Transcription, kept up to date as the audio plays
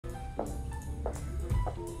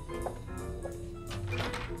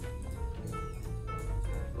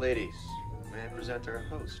Ladies, may I present our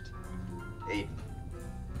host, Aiden.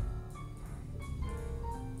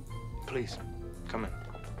 Please, come in.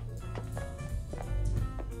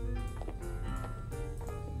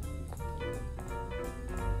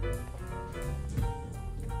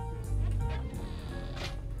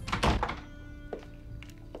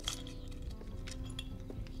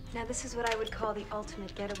 Now, this is what I would call the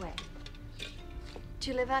ultimate getaway. Do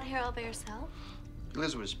you live out here all by yourself? He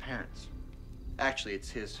lives with his parents. Actually, it's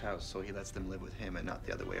his house, so he lets them live with him and not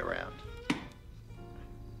the other way around.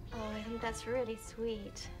 Oh, I think that's really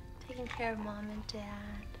sweet. Taking care of Mom and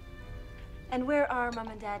Dad. And where are Mom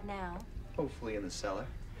and Dad now? Hopefully in the cellar.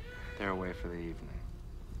 They're away for the evening.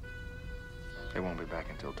 They won't be back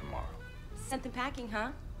until tomorrow. Sent them packing, huh?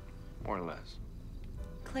 More or less.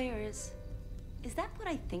 Claire, is that what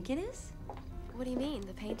I think it is? What do you mean,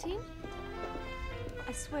 the painting?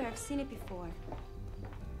 I swear, I've seen it before.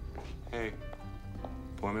 Hey,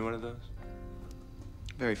 pour me one of those?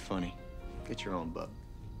 Very funny. Get your own, bub.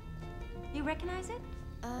 You recognize it?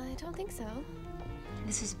 I don't think so.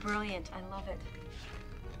 This is brilliant. I love it.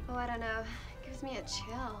 Oh, I don't know. It gives me a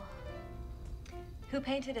chill. Who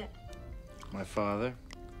painted it? My father.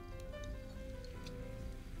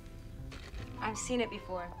 I've seen it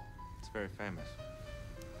before. It's very famous.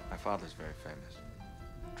 My father's very famous.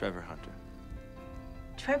 Trevor Hunter.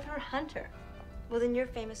 Trevor Hunter? Well, then you're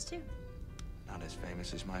famous, too. Not as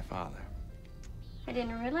famous as my father. I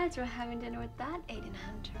didn't realize we were having dinner with that Aiden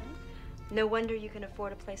Hunter. No wonder you can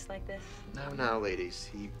afford a place like this. Now, ladies.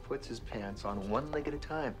 He puts his pants on one leg at a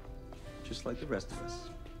time, just like the rest of us.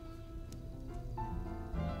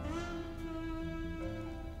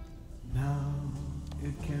 Now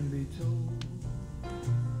it can be told